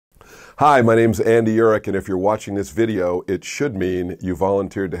Hi, my name's Andy Urich, and if you're watching this video, it should mean you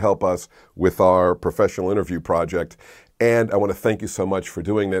volunteered to help us with our professional interview project. And I want to thank you so much for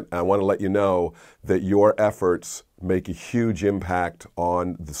doing it. I want to let you know that your efforts make a huge impact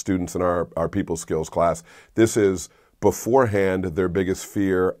on the students in our people skills class. This is beforehand their biggest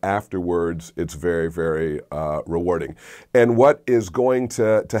fear. Afterwards, it's very, very rewarding. And what is going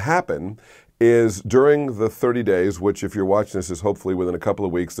to happen is during the 30 days, which if you're watching this is hopefully within a couple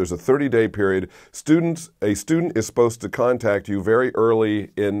of weeks, there's a 30-day period. A student is supposed to contact you very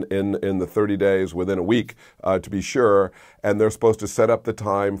early in the 30 days, within a week to be sure, and they're supposed to set up the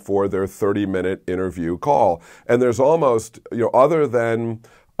time for their 30-minute interview call. And there's almost, other than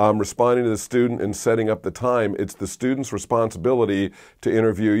responding to the student and setting up the time, it's the student's responsibility to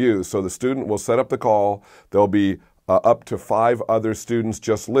interview you. So the student will set up the call. There'll be up to 5 other students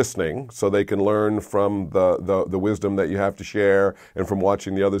just listening, so they can learn from the wisdom that you have to share and from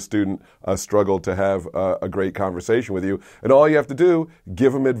watching the other student struggle to have a great conversation with you. And all you have to do,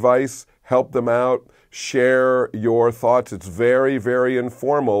 give them advice, help them out, share your thoughts. It's very, very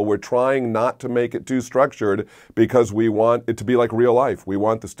informal. We're trying not to make it too structured because we want it to be like real life. We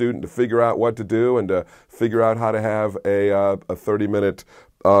want the student to figure out what to do and to figure out how to have a 30-minute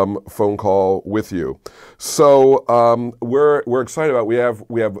phone call with you. So we're excited about it.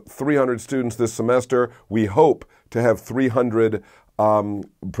 We have 300 students this semester. We hope to have 300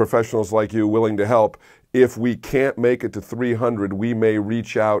 professionals like you willing to help. If we can't make it to 300, we may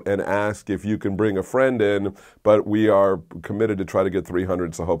reach out and ask if you can bring a friend in, but we are committed to try to get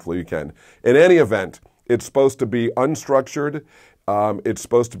 300, so hopefully you can. In any event, it's supposed to be unstructured. It's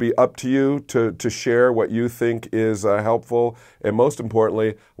supposed to be up to you to share what you think is helpful. And most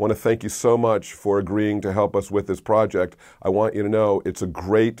importantly, I want to thank you so much for agreeing to help us with this project. I want you to know it's a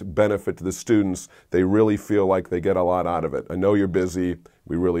great benefit to the students. They really feel like they get a lot out of it. I know you're busy.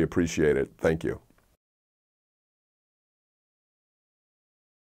 We really appreciate it. Thank you.